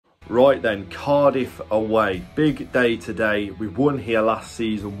Right then, Cardiff away. Big day today. We won here last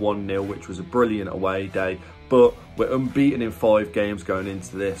season 1-0, which was a brilliant away day. But we're unbeaten in 5 games going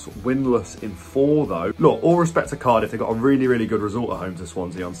into this. Winless in 4 though. Look, all respect to Cardiff. They got a really, really good result at home to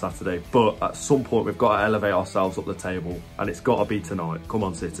Swansea on Saturday. But at some point, we've got to elevate ourselves up the table. And it's got to be tonight. Come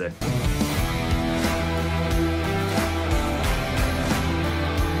on, City.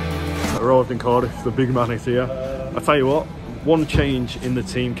 Arrived in Cardiff, the big man is here. I tell you what, one change in the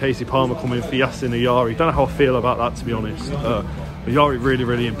team, Casey Palmer coming for Yasin Ayari. Don't know how I feel about that, to be honest. Ayari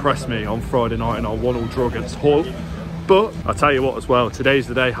really impressed me on Friday night in our 1-1 draw against Hull. But I tell you what as well, today's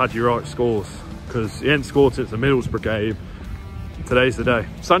the day Haji Wright scores, because he ain't scored since the Middlesbrough game. Today's the day.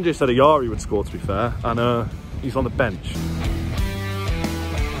 Sanjay said Ayari would score, to be fair, and he's on the bench.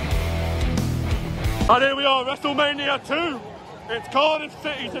 And here we are, WrestleMania 2. It's Cardiff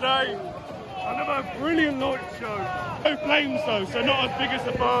City today. Another brilliant light show. No flames though, so not as big as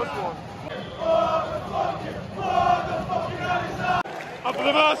the first one. And for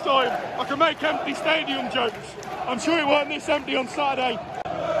the first time, I can make empty stadium jokes. I'm sure it weren't this empty on Saturday.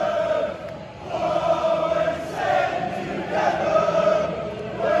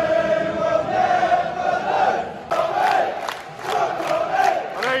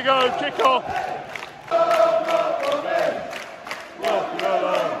 And there you go, kick off.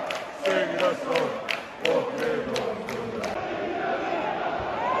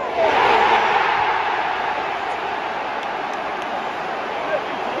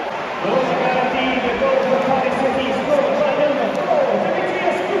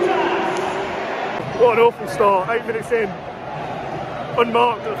 What an awful start, 8 minutes in,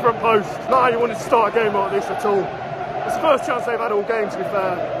 unmarked at the front post. Not how you wanted to start a game like this at all. It's the first chance they've had all game, to be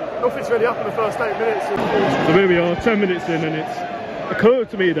fair. Nothing's really happened in the first 8 minutes. So here we are, 10 minutes in, and it's occurred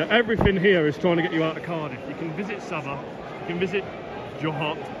to me that everything here is trying to get you out of Cardiff. You can visit Sava, you can visit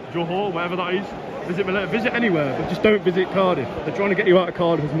Johor, whatever that is. Visit anywhere, but just don't visit Cardiff. They're trying to get you out of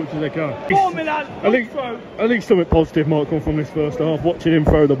Cardiff as much as they can. At least something positive might come from this first half, watching him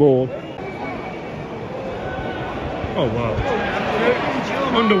throw the ball. Oh wow.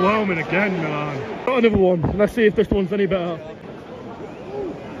 Underwhelming again, Milan. Got another one. Let's see if this one's any better.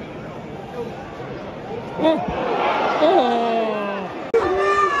 Oh! Oh!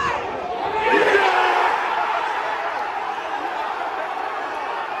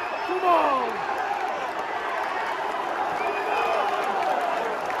 Come on!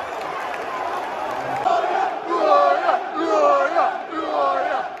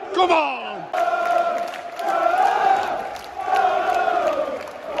 Come on!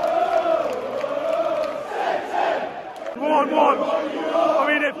 1-1. I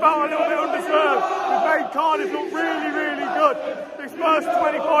mean, it felt a little bit undeserved. We've made Cardiff look really good. This first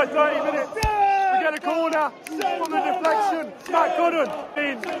 25-30 minutes, we get a corner from the deflection. Matty Godden.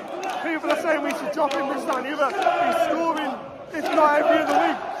 People are saying we should drop him this time. He's scoring, if not every other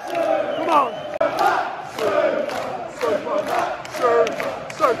week. Come on.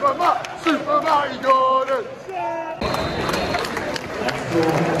 Super Matty Godden.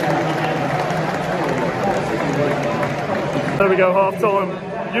 There we go, half time,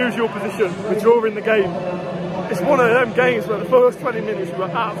 usual position, we're drawing the game. It's one of them games where the first 20 minutes were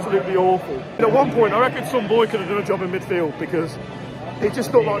absolutely awful. And at one point I reckon some boy could have done a job in midfield, because it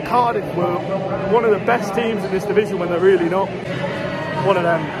just looked like Cardiff were one of the best teams in this division when they're really not. One of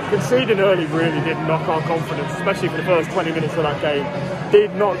them. Conceding early really did knock our confidence, especially for the first 20 minutes of that game.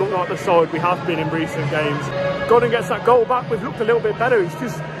 Did not look like the side we have been in recent games. Godden gets that goal back, we've looked a little bit better. It's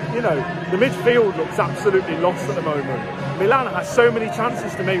just, you know, the midfield looks absolutely lost at the moment. Milan has so many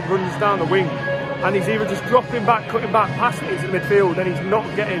chances to make runs down the wing, and he's either just dropping back, cutting back, passing it into the midfield, and he's not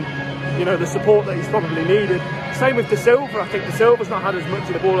getting, you know, the support that he's probably needed. Same with De Silva. I think De Silva's not had as much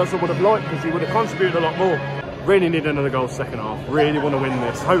of the ball as I would have liked, because he would have contributed a lot more. Really need another goal second half. Really want to win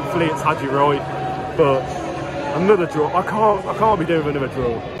this. Hopefully it's Haji Wright, but another draw. I can't be doing another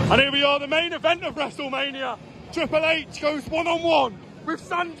draw. And here we are, the main event of WrestleMania. Triple H goes one-on-one with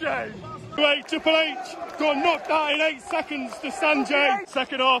Sanjay. Triple H got knocked out in 8 seconds to Sanjay.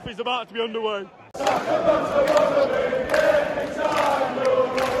 Second half is about to be underway.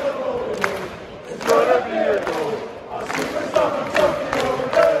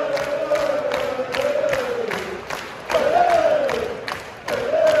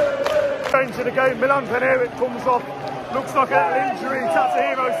 Change of the game, Milan van Ewijk comes off. Looks like an injury.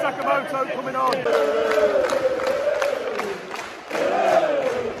 Tatsuhiro Sakamoto coming on.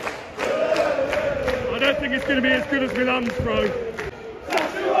 I don't think it's going to be as good as Milan's throw.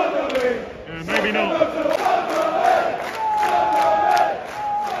 Yeah, maybe not.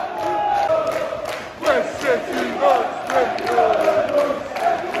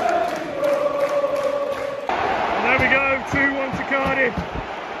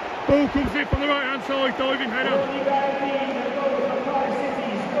 Ball comes in from the right hand side, diving header.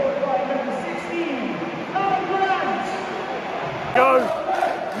 Go.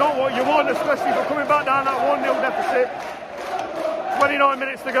 Not what you want, especially for coming back down that 1-0 deficit. 29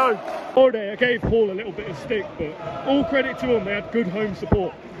 minutes to go. I gave Paul a little bit of stick, but all credit to them, they had good home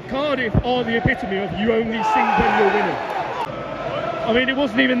support. Cardiff are the epitome of you only sing when you're winning. I mean, it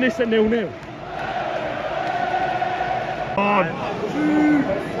wasn't even this at 0-0. On.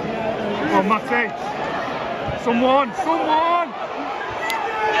 Oh, Matty. Someone! Oh.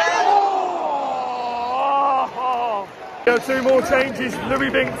 Two more changes. Louis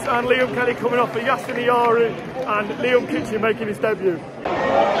Binks and Liam Kelly coming off for Yasin Iyaru and Liam Kitchen making his debut.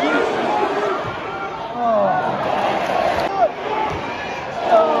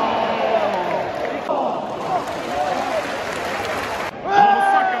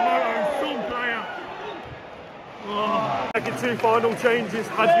 Making two final changes,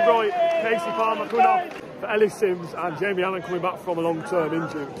 Hadji Wright, Casey Palmer coming off for Ellis Sims and Jamie Allen coming back from a long-term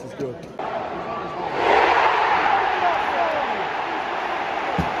injury, which is good.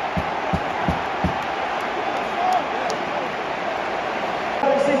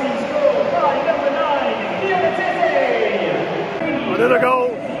 Another goal,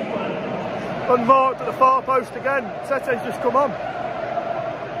 unmarked at the far post again. Etete's just come on.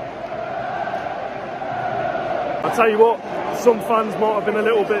 I'll tell you what, some fans might have been a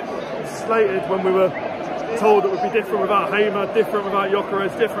little bit slated when we were told it would be different without Hamer, different without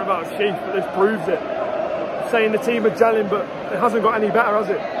Gyökeres, different without Sheaf, but this proves it. Saying the team are gelling, but it hasn't got any better, has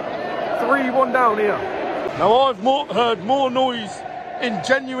it? 3-1 down here. Now I've heard more noise in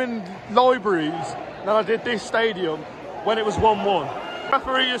genuine libraries than I did this stadium when it was 1-1. The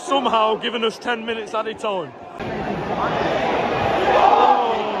referee has somehow given us 10 minutes added time.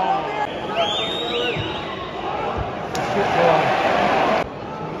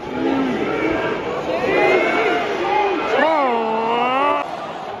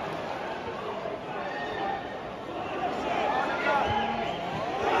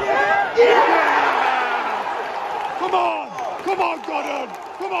 Come on, Godden!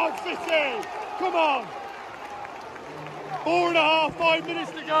 Come on, City! Come on! 5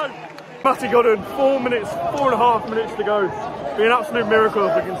 minutes to go. Matty Godden, 4.5 minutes to go. It'd be an absolute miracle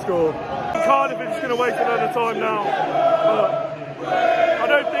if we can score. Cardiff is just going to wait another time now. But I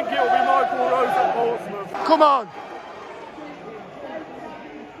don't think it'll be Michael Rose at Portsmouth. Come on!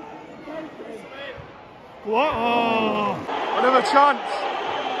 What? Oh, another chance.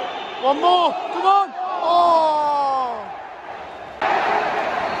 One more. Come on! Oh!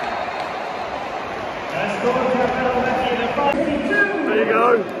 There you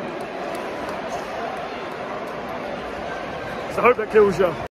go. So I hope that kills you.